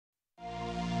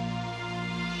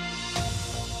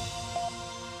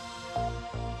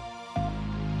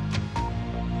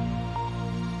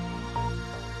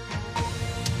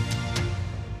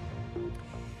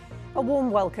A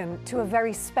warm welcome to a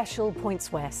very special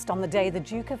Points West on the day the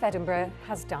Duke of Edinburgh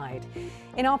has died.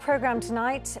 In our programme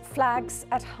tonight, flags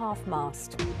at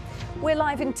half-mast. We're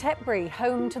live in Tetbury,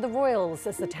 home to the royals,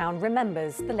 as the town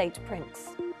remembers the late Prince.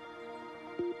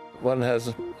 One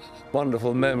has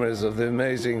wonderful memories of the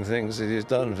amazing things that he's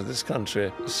done for this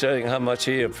country, showing how much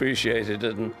he appreciated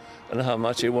it and how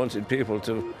much he wanted people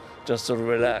to just sort of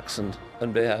relax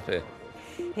and be happy.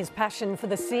 His passion for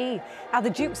the sea, how the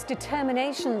Duke's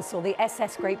determination saw the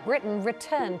SS Great Britain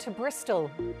return to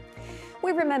Bristol.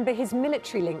 We remember his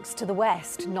military links to the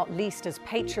West, not least as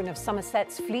patron of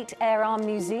Somerset's Fleet Air Arm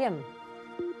Museum.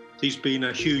 He's been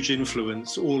a huge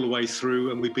influence all the way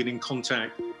through, and we've been in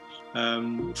contact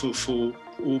for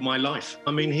all my life.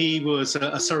 I mean, he was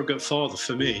a surrogate father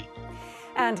for me.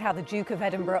 And how the Duke of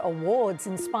Edinburgh Awards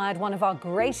inspired one of our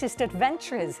greatest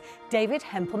adventurers, David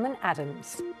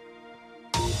Hempelmann-Adams.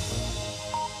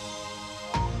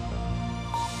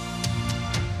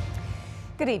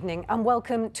 Good evening and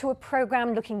welcome to a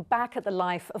programme looking back at the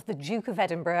life of the Duke of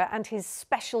Edinburgh and his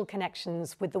special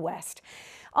connections with the West.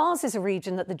 Ours is a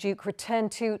region that the Duke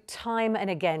returned to time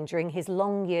and again during his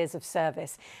long years of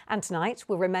service. And tonight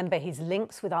we'll remember his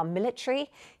links with our military,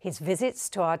 his visits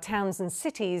to our towns and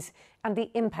cities, and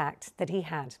the impact that he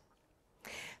had.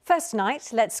 First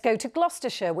tonight, let's go to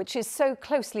Gloucestershire, which is so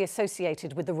closely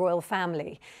associated with the royal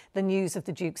family. The news of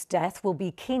the Duke's death will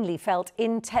be keenly felt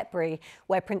in Tetbury,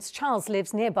 where Prince Charles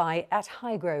lives nearby at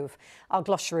Highgrove. Our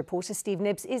Gloucestershire reporter, Steve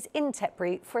Nibbs, is in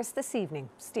Tetbury for us this evening.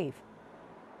 Steve.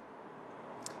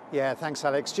 Yeah, thanks,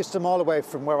 Alex. Just a mile away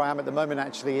from where I am at the moment,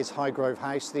 actually, is Highgrove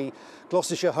House, the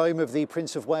Gloucestershire home of the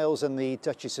Prince of Wales and the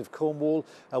Duchess of Cornwall.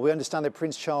 We understand that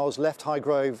Prince Charles left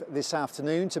Highgrove this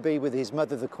afternoon to be with his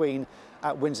mother, the Queen,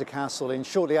 at Windsor Castle. And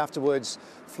shortly afterwards,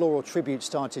 floral tributes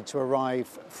started to arrive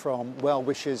from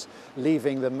well-wishers,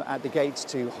 leaving them at the gates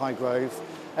to Highgrove.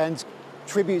 And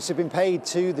tributes have been paid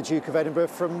to the Duke of Edinburgh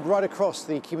from right across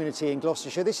the community in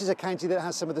Gloucestershire. This is a county that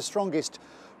has some of the strongest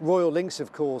royal links,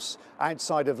 of course,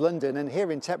 outside of London, and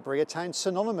here in Tetbury, a town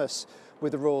synonymous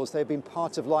with the royals. They've been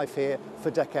part of life here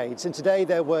for decades. And today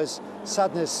there was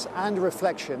sadness and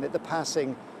reflection at the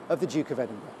passing of the Duke of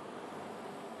Edinburgh.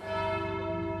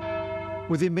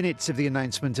 Within minutes of the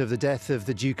announcement of the death of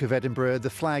the Duke of Edinburgh, the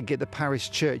flag at the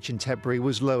parish church in Tetbury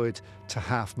was lowered to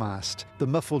half-mast. The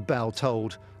muffled bell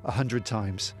tolled 100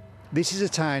 times. This is a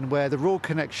town where the royal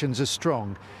connections are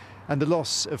strong, and the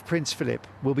loss of Prince Philip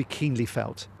will be keenly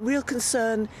felt. Real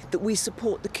concern that we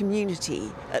support the community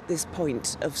at this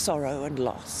point of sorrow and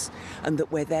loss, and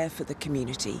that we're there for the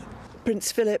community.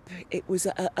 Prince Philip, it was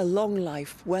a long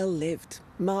life, well lived,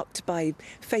 marked by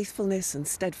faithfulness and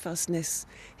steadfastness,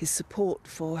 his support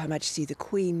for Her Majesty the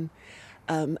Queen,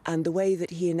 and the way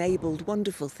that he enabled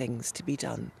wonderful things to be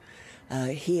done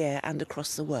here and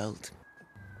across the world.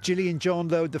 Gillian and John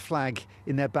lowered the flag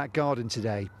in their back garden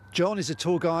today. John is a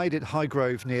tour guide at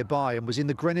Highgrove nearby and was in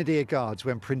the Grenadier Guards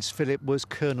when Prince Philip was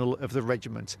colonel of the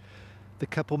regiment. The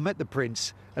couple met the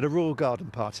Prince at a royal garden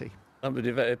party.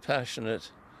 Somebody very passionate,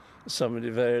 somebody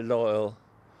very loyal,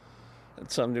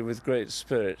 and somebody with great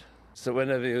spirit. So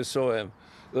whenever you saw him,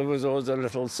 there was always a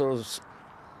little sort of,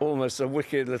 almost a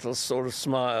wicked little sort of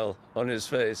smile on his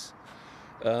face,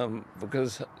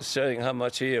 because showing how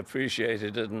much he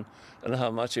appreciated it and how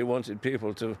much he wanted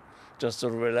people to just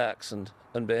sort of relax and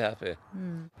be happy.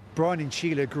 Brian and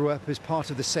Sheila grew up as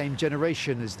part of the same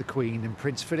generation as the Queen and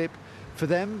Prince Philip. For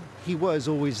them, he was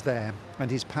always there, and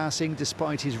his passing,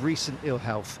 despite his recent ill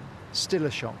health, still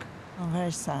a shock. I'm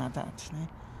very sad, actually.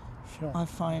 Sure. I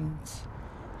find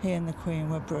he and the Queen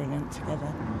were brilliant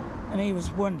together, and he was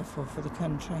wonderful for the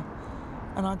country,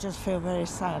 and I just feel very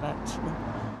sad, actually.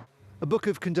 A book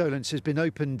of condolence has been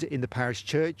opened in the parish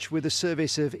church with a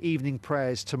service of evening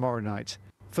prayers tomorrow night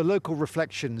for local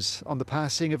reflections on the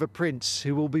passing of a prince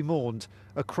who will be mourned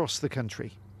across the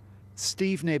country.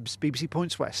 Steve Nibbs, BBC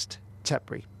Points West,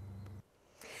 Tetbury.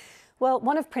 Well,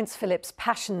 one of Prince Philip's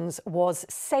passions was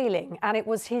sailing, and it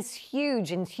was his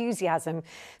huge enthusiasm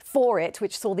for it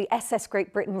which saw the SS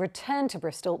Great Britain return to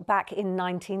Bristol back in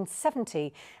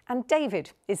 1970. And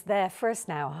David is there for us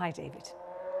now. Hi, David.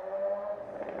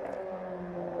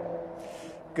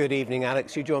 Good evening,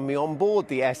 Alex. You join me on board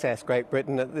the SS Great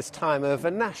Britain at this time of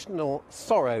a national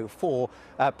sorrow for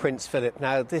Prince Philip.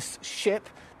 Now, this ship,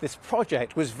 this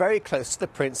project, was very close to the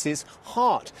Prince's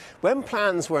heart. When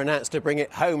plans were announced to bring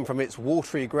it home from its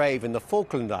watery grave in the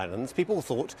Falkland Islands, people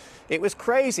thought it was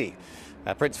crazy.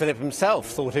 Prince Philip himself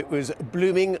thought it was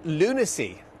blooming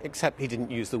lunacy, except he didn't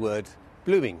use the word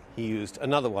blooming. He used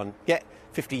another one. Yet,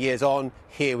 50 years on,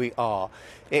 here we are.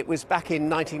 It was back in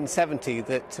 1970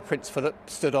 that Prince Philip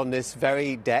stood on this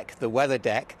very deck, the weather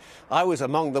deck. I was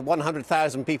among the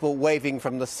 100,000 people waving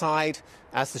from the side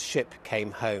as the ship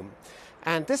came home.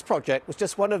 And this project was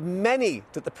just one of many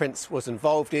that the Prince was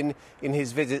involved in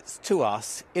his visits to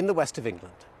us in the west of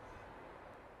England.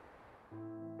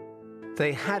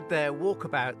 They had their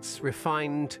walkabouts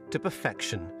refined to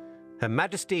perfection. Her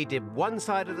Majesty did one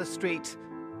side of the street,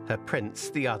 her Prince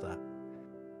the other.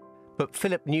 But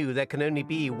Philip knew there can only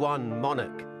be one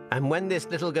monarch, and when this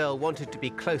little girl wanted to be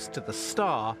close to the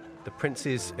star, the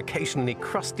Prince's occasionally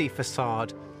crusty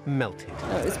facade melted.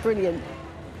 Oh, it was brilliant.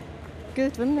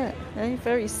 Good, wasn't it? Eh?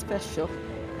 Very special.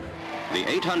 The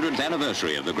 800th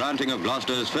anniversary of the granting of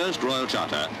Gloucester's first royal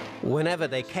charter. Whenever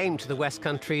they came to the West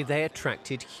Country, they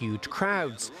attracted huge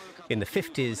crowds. In the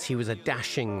 50s, he was a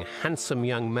dashing, handsome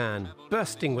young man,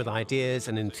 bursting with ideas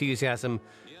and enthusiasm,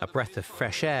 a breath of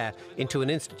fresh air into an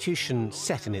institution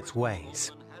set in its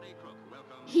ways.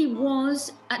 He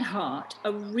was, at heart,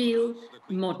 a real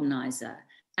moderniser,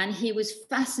 and he was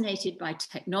fascinated by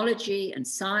technology and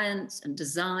science and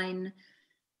design.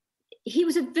 He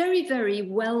was a very, very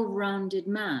well-rounded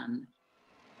man.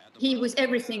 He was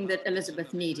everything that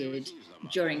Elizabeth needed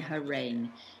during her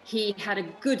reign. He had a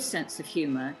good sense of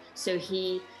humour, so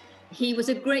he was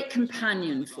a great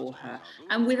companion for her.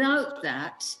 And without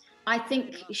that, I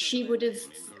think it would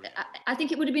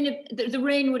have been, the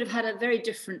reign would have had a very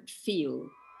different feel.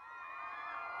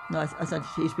 No, I think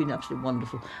he's been absolutely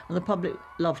wonderful. And the public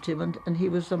loved him, and he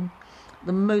was the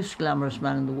most glamorous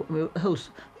man in the world.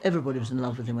 Everybody was in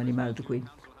love with him when he married the Queen.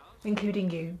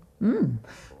 Including you?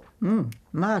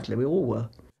 Madly, we all were.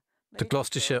 The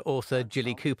Gloucestershire author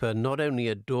Gilly Cooper not only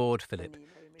adored Philip,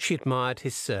 she admired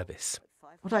his service.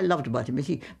 What I loved about him is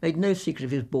he made no secret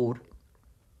of his board,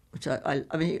 which I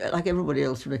mean, like everybody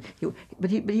else, but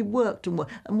he worked and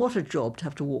what a job to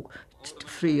have to walk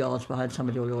 3 yards behind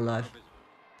somebody all your life.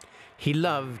 He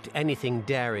loved anything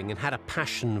daring and had a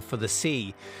passion for the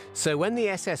sea. So when the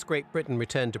SS Great Britain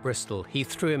returned to Bristol, he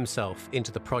threw himself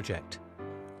into the project.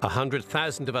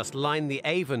 100,000 of us lined the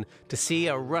Avon to see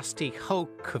a rusty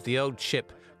hulk of the old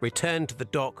ship return to the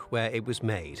dock where it was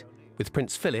made, with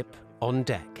Prince Philip on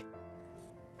deck.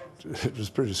 It was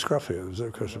pretty scruffy, there was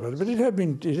no question about it, but it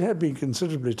had been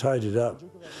considerably tidied up.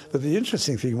 But the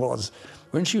interesting thing was,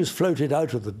 when she was floated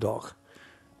out of the dock,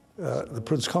 the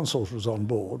Prince Consort was on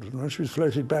board, and when she was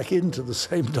floated back into the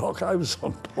same dock, I was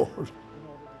on board.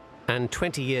 And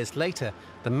 20 years later,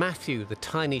 the Matthew, the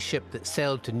tiny ship that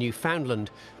sailed to Newfoundland,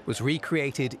 was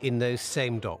recreated in those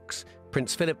same docks.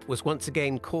 Prince Philip was once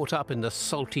again caught up in the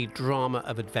salty drama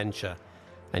of adventure,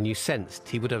 and you sensed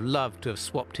he would have loved to have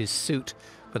swapped his suit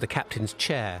for the captain's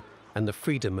chair and the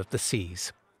freedom of the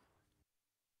seas.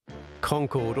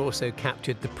 Concorde also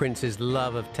captured the Prince's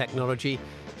love of technology.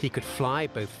 He could fly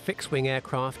both fixed-wing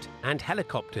aircraft and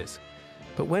helicopters.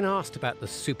 But when asked about the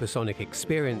supersonic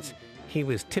experience, he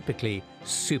was typically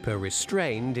super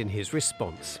restrained in his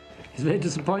response. It's very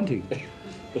disappointing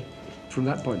from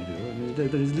that point of view. I mean,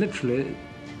 there is literally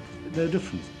no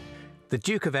difference. The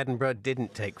Duke of Edinburgh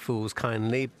didn't take fools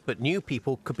kindly, but knew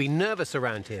people could be nervous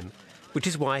around him, which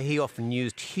is why he often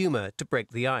used humour to break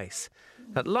the ice.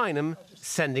 At Lyneham,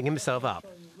 sending himself up.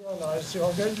 Realise you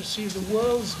are going to see the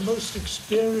world's most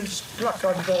experienced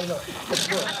placard bowler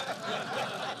at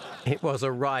work. It was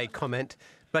a wry comment,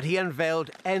 but he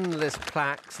unveiled endless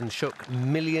plaques and shook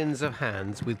millions of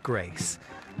hands with grace.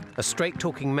 A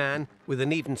straight-talking man with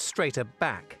an even straighter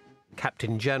back,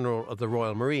 Captain General of the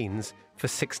Royal Marines for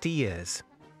 60 years.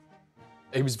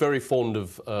 He was very fond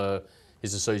of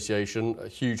his association, a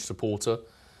huge supporter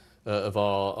of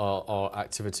our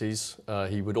activities.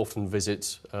 He would often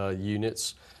visit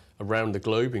units around the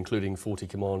globe, including 40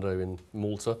 Commando in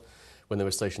Malta, when they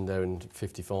were stationed there in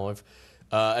 '55.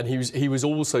 And he was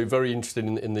also very interested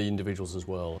in the individuals as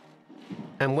well.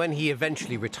 And when he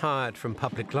eventually retired from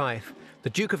public life, the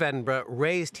Duke of Edinburgh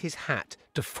raised his hat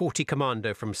to 40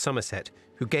 Commando from Somerset,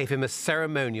 who gave him a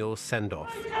ceremonial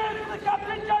send-off.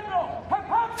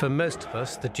 For most of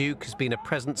us, the Duke has been a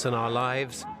presence in our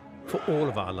lives, for all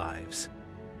of our lives.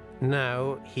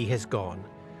 Now he has gone,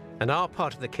 and our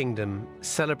part of the kingdom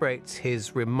celebrates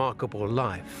his remarkable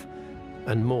life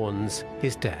and mourns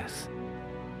his death.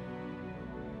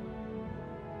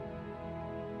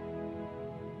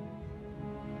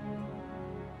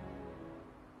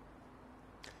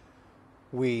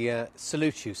 We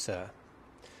salute you, sir.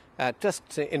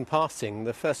 Just in passing,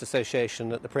 the first association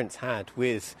that the Prince had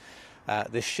with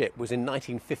this ship was in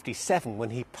 1957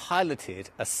 when he piloted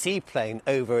a seaplane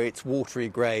over its watery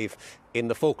grave in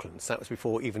the Falklands. That was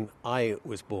before even I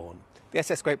was born. The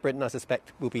SS Great Britain, I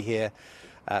suspect, will be here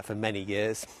for many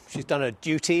years. She's done her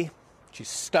duty, she's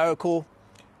stoical,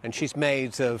 and she's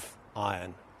made of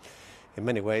iron. In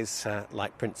many ways,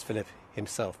 like Prince Philip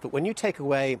himself. But when you take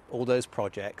away all those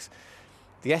projects,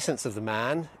 the essence of the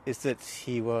man is that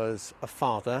he was a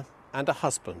father and a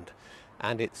husband.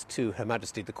 And it's to Her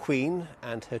Majesty the Queen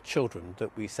and her children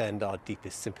that we send our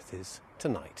deepest sympathies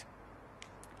tonight.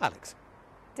 Alex.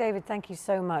 David, thank you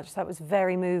so much. That was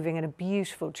very moving and a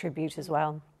beautiful tribute as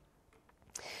well.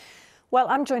 Well,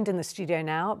 I'm joined in the studio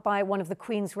now by one of the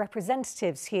Queen's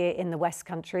representatives here in the West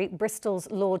Country,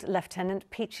 Bristol's Lord Lieutenant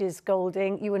Peaches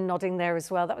Golding. You were nodding there as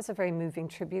well. That was a very moving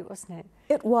tribute, wasn't it?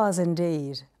 It was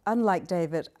indeed. Unlike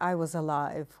David, I was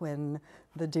alive when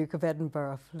the Duke of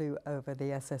Edinburgh flew over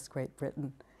the SS Great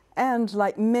Britain. And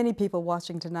like many people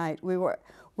watching tonight, we were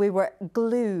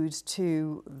glued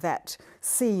to that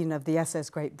scene of the SS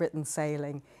Great Britain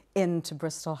sailing into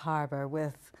Bristol Harbour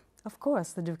with, of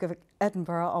course, the Duke of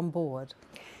Edinburgh on board.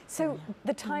 So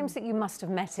the times that you must have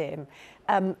met him,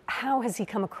 how has he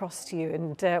come across to you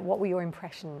and what were your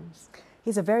impressions?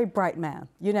 He's a very bright man.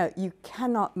 You know, you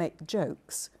cannot make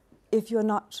jokes if you're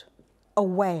not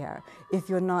aware, if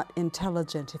you're not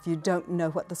intelligent, if you don't know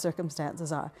what the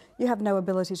circumstances are. You have no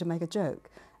ability to make a joke.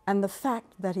 And the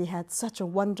fact that he had such a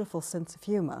wonderful sense of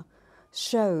humour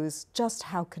shows just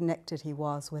how connected he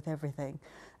was with everything.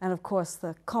 And of course,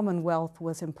 the Commonwealth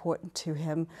was important to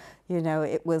him. You know,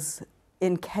 it was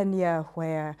in Kenya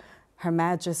where Her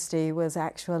Majesty was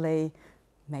actually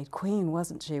made queen,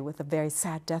 wasn't she, with the very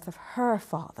sad death of her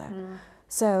father.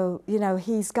 So, you know,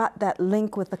 he's got that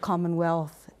link with the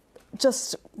Commonwealth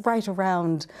just right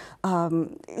around.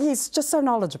 He's just so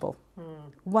knowledgeable.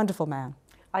 Wonderful man.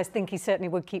 I think he certainly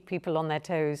would keep people on their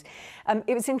toes.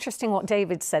 It was interesting what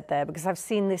David said there, because I've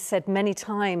seen this said many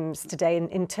times today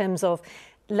in terms of,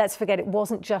 let's forget, it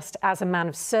wasn't just as a man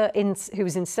of who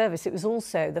was in service, it was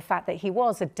also the fact that he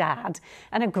was a dad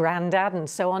and a granddad and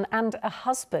so on, and a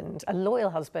husband, a loyal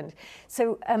husband.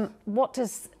 So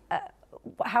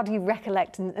how do you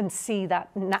recollect and see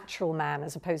that natural man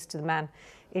as opposed to the man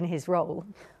in his role?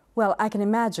 Well, I can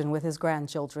imagine with his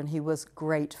grandchildren, he was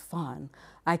great fun.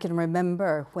 I can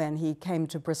remember when he came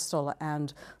to Bristol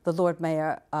and the Lord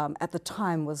Mayor at the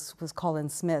time was Colin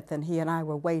Smith, and he and I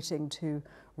were waiting to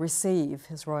receive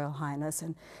His Royal Highness,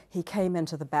 and he came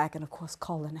into the back, and of course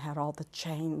Colin had all the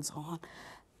chains on,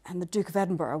 and the Duke of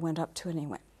Edinburgh went up to it and he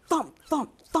went, thump,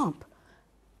 thump, thump.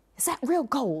 Is that real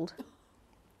gold?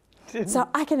 So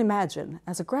I can imagine,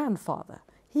 as a grandfather,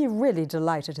 he really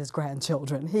delighted his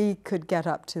grandchildren. He could get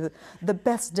up to the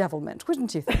best devilment,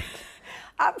 wouldn't you think?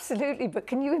 Absolutely, but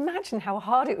can you imagine how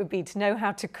hard it would be to know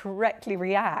how to correctly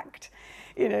react,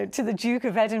 you know, to the Duke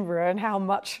of Edinburgh and how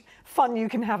much fun you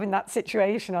can have in that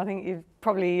situation? I think you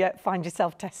probably find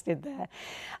yourself tested there.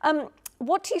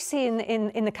 What do you see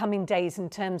in the coming days in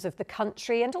terms of the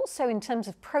country and also in terms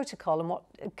of protocol and what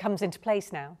comes into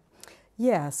place now?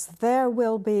 Yes, there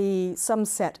will be some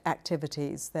set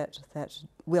activities that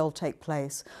will take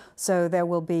place. So there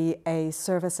will be a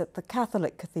service at the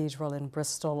Catholic Cathedral in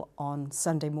Bristol on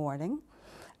Sunday morning,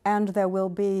 and there will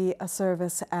be a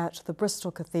service at the Bristol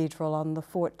Cathedral on the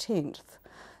 14th.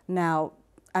 Now,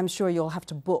 I'm sure you'll have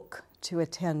to book to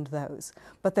attend those,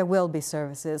 but there will be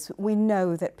services. We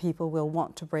know that people will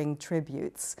want to bring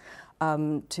tributes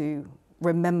to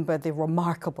remember the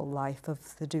remarkable life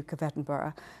of the Duke of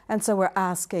Edinburgh. And so we're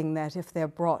asking that if they're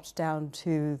brought down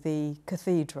to the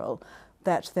cathedral,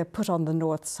 that they're put on the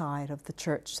north side of the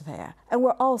church there. And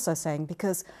we're also saying,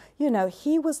 because, you know,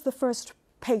 he was the first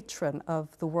patron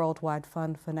of the Worldwide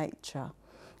Fund for Nature,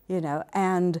 you know,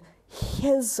 and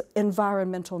his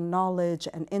environmental knowledge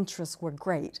and interests were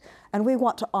great. And we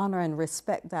want to honor and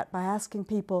respect that by asking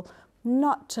people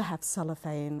not to have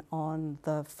cellophane on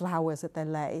the flowers that they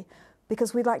lay,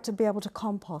 because we'd like to be able to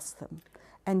compost them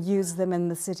and use them in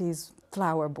the city's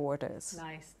flower borders.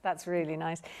 Nice, that's really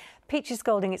nice. Peaches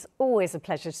Golding, it's always a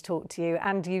pleasure to talk to you,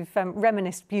 and you've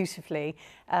reminisced beautifully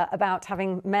about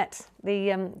having met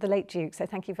the late Duke, so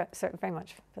thank you very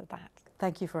much for that.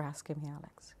 Thank you for asking me,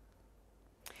 Alex.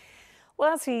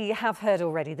 Well, as we have heard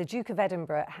already, the Duke of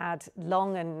Edinburgh had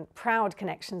long and proud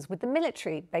connections with the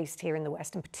military based here in the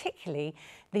West, and particularly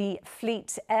the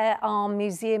Fleet Air Arm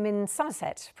Museum in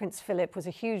Somerset. Prince Philip was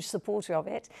a huge supporter of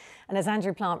it, and as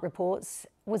Andrew Plant reports,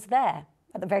 was there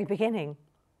at the very beginning.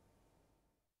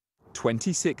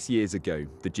 26 years ago,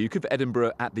 the Duke of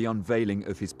Edinburgh at the unveiling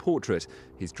of his portrait,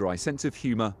 his dry sense of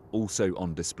humour also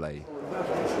on display.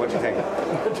 What do you think?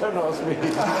 Don't ask me.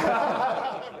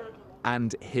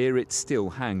 And here it still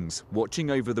hangs,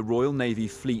 watching over the Royal Navy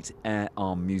Fleet Air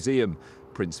Arm Museum.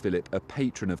 Prince Philip, a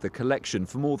patron of the collection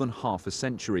for more than half a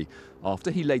century,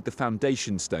 after he laid the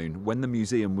foundation stone when the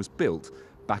museum was built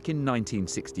back in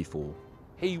 1964.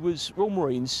 He was Royal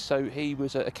Marines, so he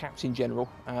was a Captain General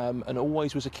and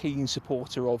always was a keen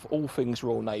supporter of all things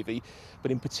Royal Navy,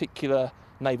 but in particular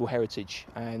naval heritage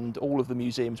and all of the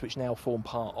museums which now form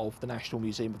part of the National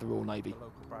Museum of the Royal Navy.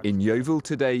 In Yeovil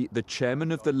today, the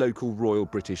chairman of the local Royal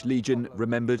British Legion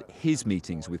remembered his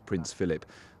meetings with Prince Philip,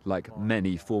 like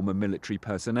many former military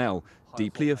personnel,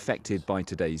 deeply affected by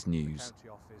today's news.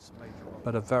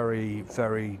 But a very,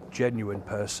 very genuine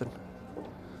person.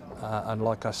 And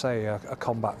like I say, a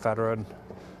combat veteran,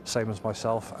 same as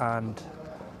myself, and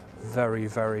very,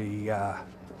 very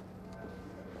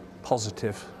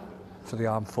positive for the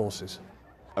armed forces.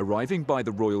 Arriving by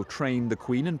the royal train, the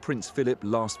Queen and Prince Philip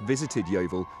last visited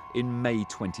Yeovil in May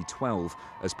 2012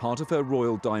 as part of her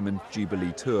Royal Diamond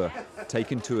Jubilee tour,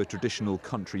 taken to a traditional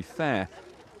country fair.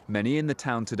 Many in the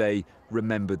town today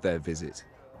remembered their visit.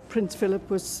 Prince Philip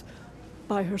was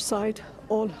by her side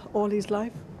all his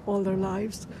life, all their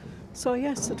lives. So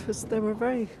yes, they were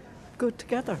very good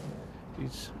together.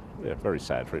 It's very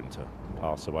sad for him to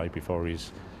pass away before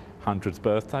his 100th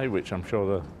birthday, which I'm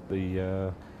sure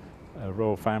the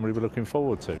royal family were looking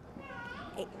forward to.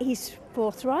 He's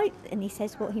forthright and he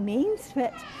says what he means,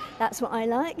 but that's what I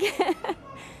like.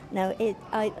 No,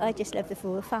 I just love the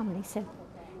royal family, so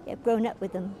I've grown up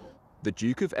with them. The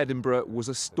Duke of Edinburgh was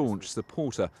a staunch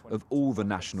supporter of all the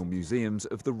national museums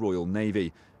of the Royal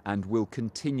Navy and will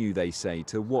continue, they say,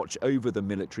 to watch over the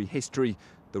military history,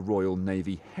 the Royal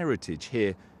Navy heritage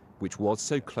here, which was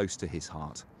so close to his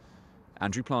heart.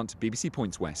 Andrew Plant, BBC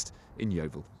Points West in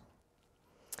Yeovil.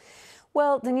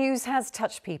 Well, the news has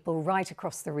touched people right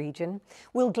across the region.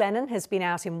 Will Glennon has been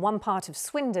out in one part of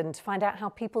Swindon to find out how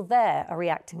people there are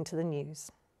reacting to the news.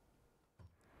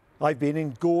 I've been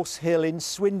in Gorse Hill in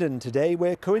Swindon today,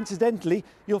 where coincidentally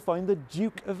you'll find the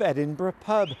Duke of Edinburgh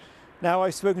pub. Now,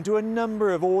 I've spoken to a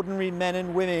number of ordinary men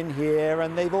and women here,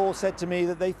 and they've all said to me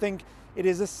that they think it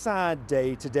is a sad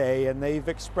day today, and they've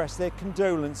expressed their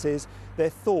condolences. Their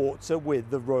thoughts are with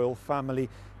the royal family.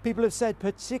 People have said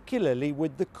particularly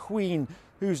with the Queen,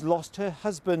 who's lost her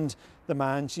husband, the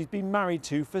man she's been married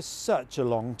to for such a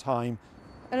long time.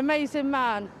 An amazing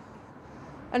man,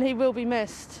 and he will be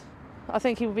missed. I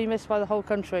think he will be missed by the whole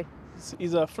country.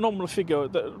 He's a phenomenal figure.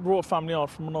 The royal family are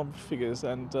phenomenal figures,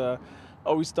 and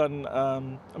always done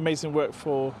amazing work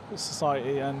for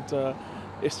society, and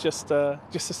it's just a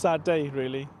sad day,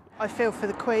 really. I feel for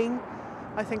the Queen.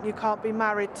 I think you can't be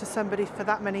married to somebody for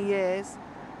that many years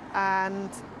and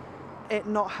it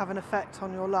not have an effect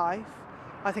on your life.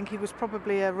 I think he was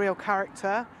probably a real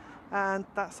character, and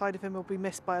that side of him will be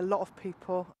missed by a lot of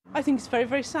people. I think it's very,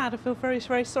 very sad. I feel very,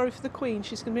 very sorry for the Queen.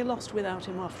 She's going to be lost without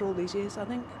him after all these years, I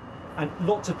think. And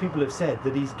lots of people have said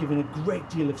that he's given a great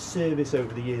deal of service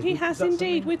over the years. He has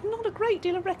indeed, with not a great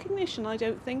deal of recognition, I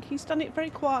don't think. He's done it very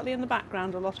quietly in the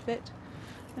background, a lot of it.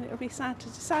 And it'll be sad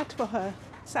for her,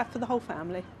 sad for the whole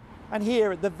family. And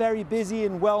here at the very busy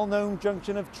and well-known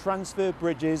junction of Transfer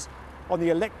Bridges, on the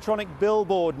electronic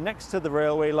billboard next to the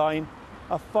railway line,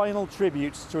 a final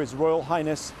tribute to His Royal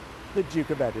Highness, the Duke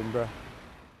of Edinburgh.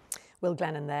 Will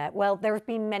Glennon there. Well, there have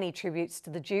been many tributes to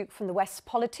the Duke from the West's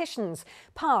politicians,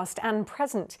 past and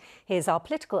present. Here's our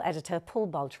political editor, Paul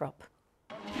Baltrop.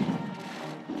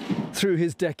 Through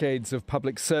his decades of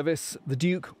public service, the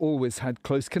Duke always had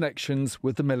close connections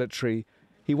with the military.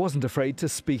 He wasn't afraid to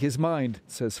speak his mind,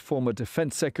 says former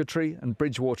Defence Secretary and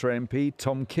Bridgwater MP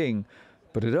Tom King,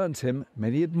 but it earned him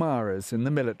many admirers in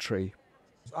the military.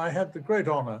 I had the great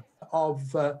honour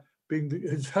of being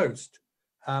his host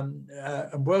and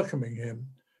welcoming him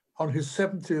on his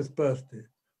 70th birthday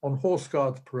on Horse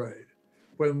Guards Parade.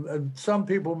 And some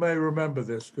people may remember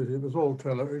this because it was all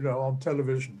on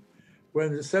television.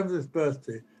 When his 70th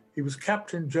birthday, he was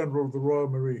Captain General of the Royal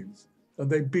Marines, and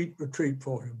they beat retreat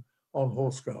for him on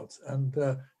Horse Guards. And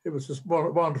it was just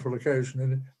a wonderful occasion,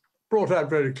 and it brought out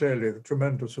very clearly the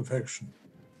tremendous affection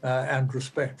and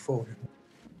respect for him.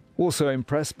 Also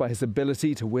impressed by his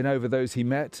ability to win over those he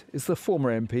met is the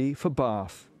former MP for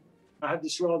Bath. I had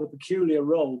this rather peculiar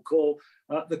role called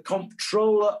the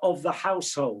Comptroller of the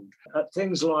Household at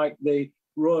things like the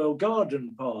Royal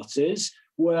Garden parties,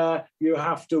 where you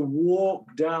have to walk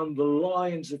down the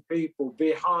lines of people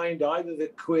behind either the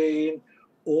Queen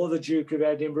or the Duke of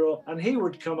Edinburgh, and he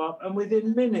would come up, and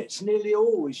within minutes, nearly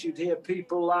always, you'd hear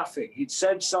people laughing. He'd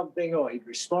said something or he'd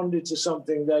responded to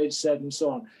something they'd said and so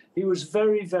on. He was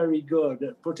very, very good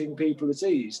at putting people at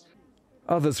ease.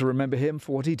 Others remember him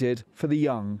for what he did for the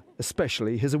young,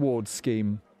 especially his awards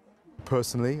scheme.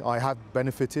 Personally, I have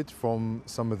benefited from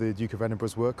some of the Duke of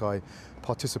Edinburgh's work. I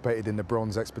participated in the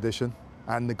Bronze Expedition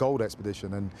and the Gold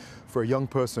Expedition, and for a young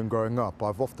person growing up,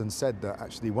 I've often said that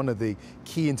actually one of the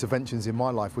key interventions in my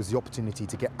life was the opportunity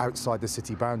to get outside the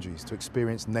city boundaries, to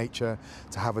experience nature,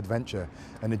 to have adventure.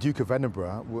 And the Duke of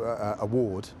Edinburgh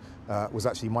award was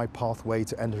actually my pathway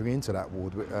to entering into that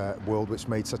world, which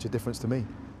made such a difference to me.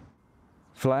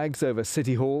 Flags over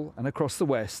City Hall and across the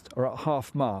West are at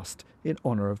half-mast in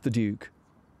honour of the Duke.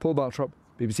 Paul Baltrop,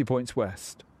 BBC Points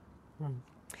West.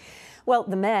 Well,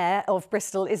 the Mayor of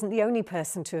Bristol isn't the only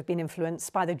person to have been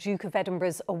influenced by the Duke of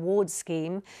Edinburgh's award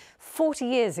scheme. 40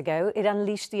 years ago, it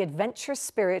unleashed the adventurous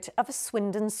spirit of a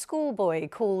Swindon schoolboy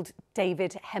called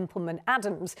David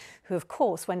Hempleman-Adams, who of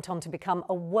course went on to become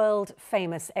a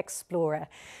world-famous explorer.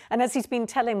 And as he's been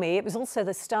telling me, it was also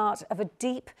the start of a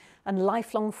deep and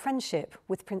lifelong friendship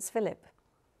with Prince Philip.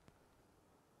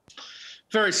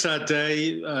 Very sad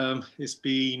day. It's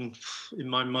been in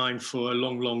my mind for a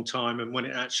long, long time. And when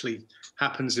it actually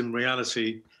happens in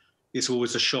reality, it's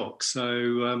always a shock.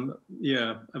 So,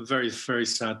 yeah, a very, very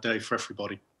sad day for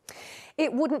everybody.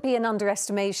 It wouldn't be an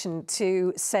underestimation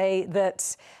to say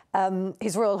that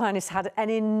His Royal Highness had an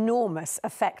enormous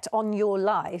effect on your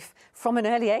life from an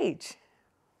early age.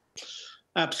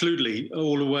 Absolutely.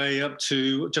 All the way up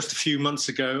to just a few months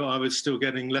ago, I was still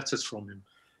getting letters from him.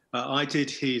 I did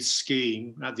his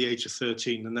skiing at the age of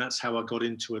 13, and that's how I got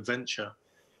into adventure.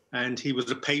 And he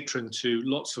was a patron to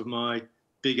lots of my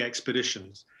big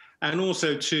expeditions and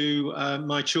also to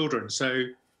my children. So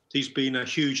he's been a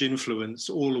huge influence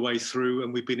all the way through,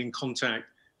 and we've been in contact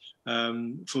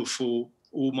for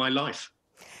all my life.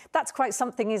 That's quite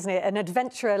something, isn't it? An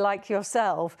adventurer like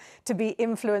yourself to be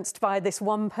influenced by this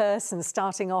one person,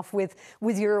 starting off with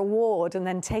your award and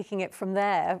then taking it from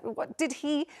there. Did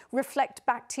he reflect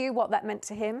back to you what that meant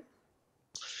to him?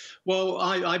 Well,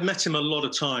 I met him a lot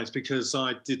of times because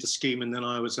I did the scheme and then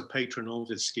I was a patron of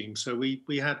his scheme. So we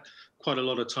had quite a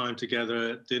lot of time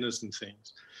together at dinners and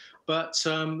things. But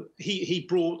he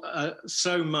brought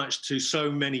so much to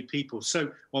so many people,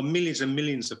 millions and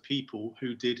millions of people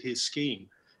who did his scheme.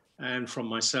 And from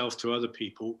myself to other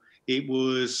people, it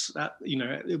was at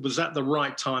the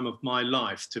right time of my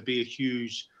life to be a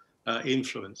huge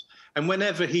influence. And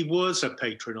whenever he was a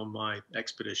patron on my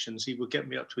expeditions, he would get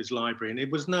me up to his library, and it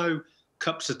was no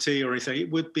cups of tea or anything. It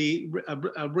would be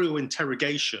a real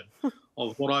interrogation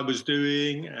of what I was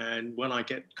doing. And when I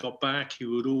got back, he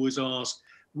would always ask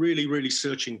really, really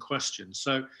searching questions.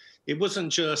 So it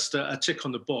wasn't just a tick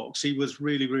on the box. He was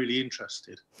really, really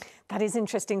interested. That is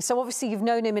interesting. So obviously you've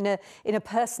known him in a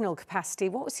personal capacity.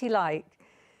 What was he like?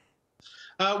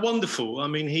 Wonderful. I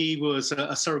mean, he was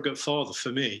a surrogate father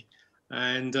for me,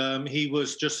 and he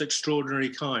was just extraordinarily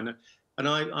kind. And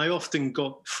I often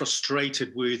got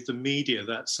frustrated with the media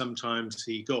that sometimes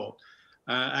he got,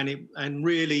 and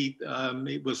really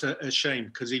it was a shame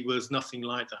because he was nothing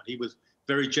like that. He was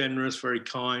very generous, very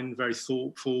kind, very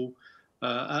thoughtful.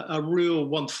 A real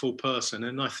wonderful person,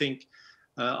 and I think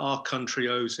our country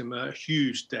owes him a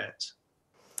huge debt.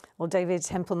 Well, David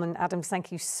Hempleman-Adams,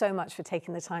 thank you so much for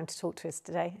taking the time to talk to us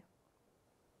today.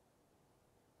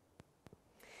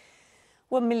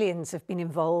 Well, millions have been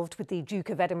involved with the Duke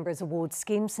of Edinburgh's award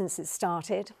scheme since it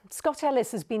started. Scott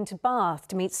Ellis has been to Bath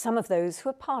to meet some of those who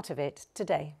are part of it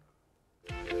today.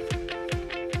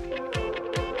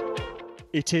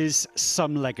 It is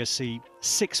some legacy.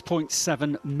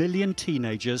 6.7 million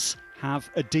teenagers have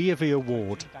a DofE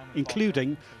award,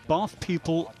 including Bath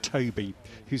pupil Toby,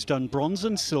 who's done bronze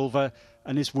and silver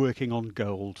and is working on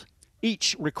gold.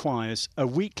 Each requires a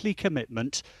weekly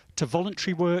commitment to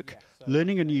voluntary work,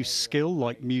 learning a new skill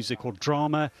like music or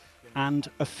drama, and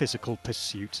a physical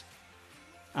pursuit.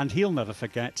 And he'll never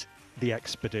forget the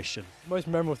expedition. The most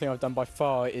memorable thing I've done by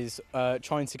far is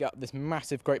trying to get up this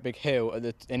massive, great big hill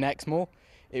in Exmoor.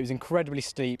 It was incredibly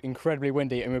steep, incredibly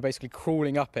windy, and we were basically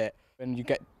crawling up it. And you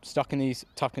get stuck in these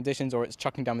tough conditions, or it's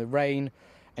chucking down with rain,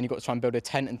 and you've got to try and build a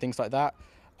tent and things like that.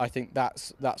 I think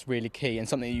that's really key, and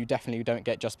something you definitely don't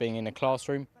get just being in a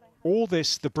classroom. All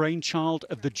this the brainchild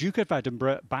of the Duke of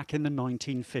Edinburgh back in the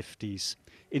 1950s,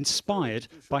 inspired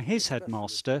by his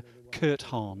headmaster, Kurt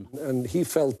Hahn. And he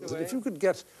felt that if you could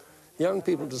get young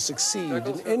people to succeed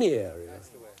in any area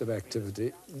of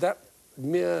activity, that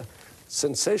mere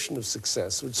sensation of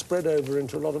success would spread over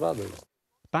into a lot of others.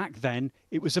 Back then,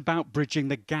 it was about bridging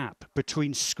the gap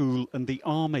between school and the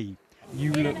army.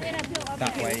 You look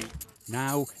that way.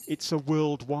 Now it's a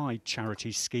worldwide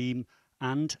charity scheme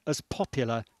and as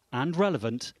popular and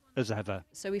relevant as ever.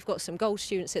 So we've got some gold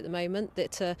students at the moment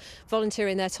that are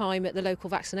volunteering their time at the local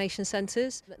vaccination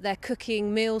centres. They're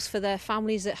cooking meals for their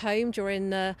families at home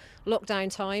during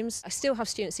lockdown times. I still have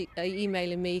students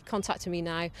emailing me, contacting me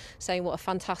now, saying what a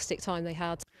fantastic time they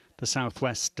had. The South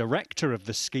West director of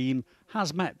the scheme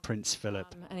has met Prince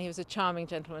Philip and he was a charming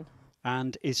gentleman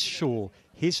and is sure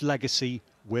his legacy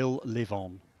will live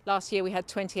on. Last year we had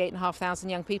 28,500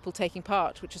 young people taking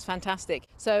part, which was fantastic.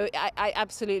 So I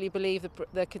absolutely believe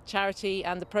the charity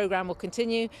and the programme will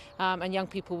continue and young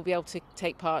people will be able to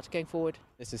take part going forward.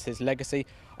 This is his legacy.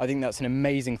 I think that's an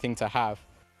amazing thing to have.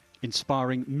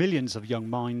 Inspiring millions of young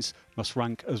minds must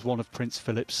rank as one of Prince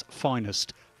Philip's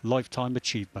finest lifetime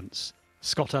achievements.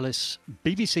 Scott Ellis,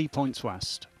 BBC Points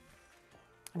West.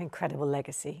 An incredible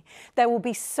legacy. There will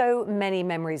be so many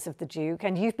memories of the Duke,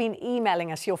 and you've been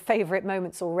emailing us your favourite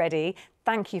moments already.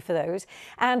 Thank you for those.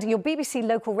 And your BBC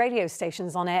local radio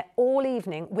station's on air all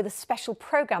evening with a special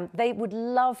programme. They would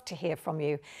love to hear from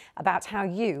you about how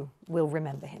you will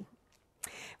remember him.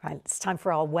 Right, it's time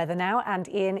for our weather now, and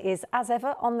Ian is, as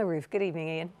ever, on the roof. Good evening,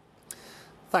 Ian.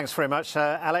 Thanks very much,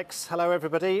 Alex. Hello,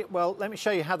 everybody. Well, let me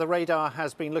show you how the radar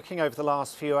has been looking over the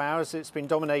last few hours. It's been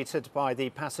dominated by the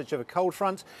passage of a cold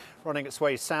front running its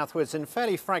way southwards in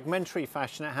fairly fragmentary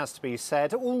fashion, it has to be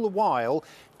said, all the while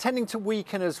tending to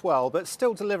weaken as well, but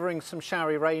still delivering some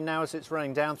showery rain now as it's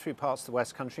running down through parts of the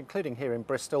West Country, including here in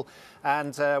Bristol.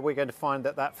 And we're going to find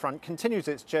that that front continues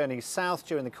its journey south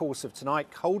during the course of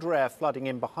tonight, colder air flooding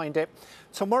in behind it.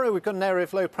 Tomorrow we've got an area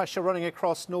of low pressure running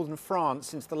across northern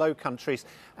France into the Low Countries,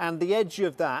 and the edge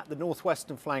of that, the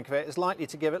northwestern flank of it, is likely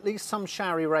to give at least some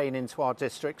showery rain into our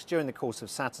districts during the course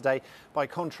of Saturday. By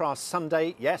contrast,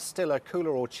 Sunday, yes, still a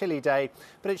cooler or chilly day,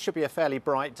 but it should be a fairly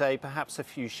bright day, perhaps a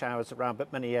few showers around,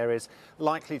 but many areas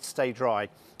likely to stay dry.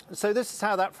 So this is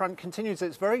how that front continues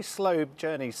its very slow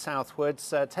journey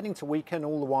southwards, tending to weaken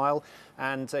all the while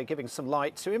and giving some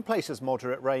light to, in places,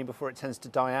 moderate rain before it tends to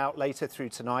die out later through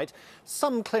tonight.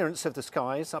 Some clearance of the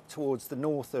skies up towards the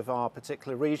north of our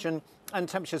particular region, and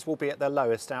temperatures will be at their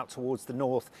lowest out towards the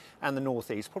north and the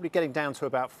northeast, probably getting down to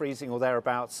about freezing or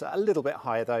thereabouts, a little bit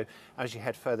higher though as you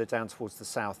head further down towards the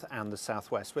south and the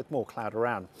southwest with more cloud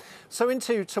around. So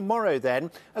into tomorrow then,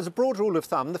 as a broad rule of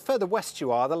thumb, the further west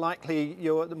you are,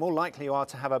 the more likely you are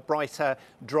to have a brighter,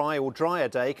 dry or drier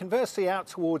day. Conversely, out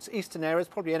towards eastern areas,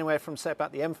 probably anywhere from say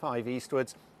about the M5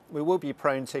 eastwards, we will be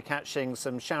prone to catching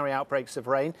some showery outbreaks of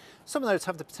rain. Some of those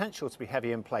have the potential to be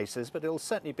heavy in places, but it'll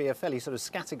certainly be a fairly sort of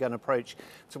scattergun approach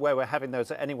to where we're having those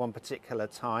at any one particular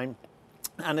time.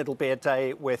 And it'll be a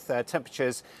day with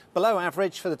temperatures below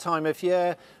average for the time of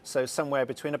year, so somewhere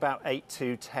between about 8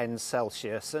 to 10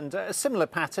 Celsius. And a similar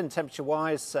pattern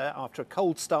temperature-wise after a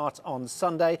cold start on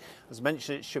Sunday. As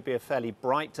mentioned, it should be a fairly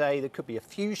bright day. There could be a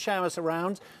few showers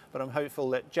around, but I'm hopeful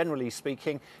that generally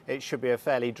speaking, it should be a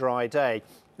fairly dry day.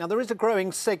 Now, there is a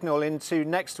growing signal into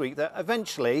next week that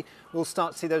eventually we'll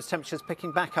start to see those temperatures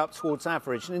picking back up towards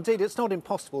average. And indeed, it's not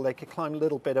impossible they could climb a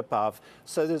little bit above.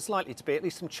 So there's likely to be at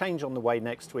least some change on the way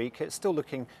next week. It's still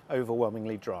looking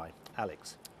overwhelmingly dry.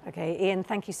 Alex. OK, Ian,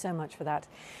 thank you so much for that.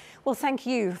 Well, thank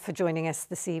you for joining us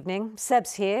this evening.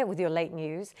 Seb's here with your late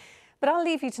news. But I'll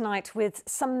leave you tonight with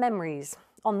some memories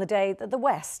on the day that the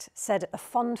West said a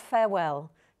fond farewell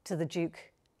to the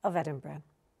Duke of Edinburgh.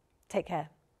 Take care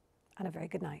and a very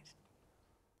good night.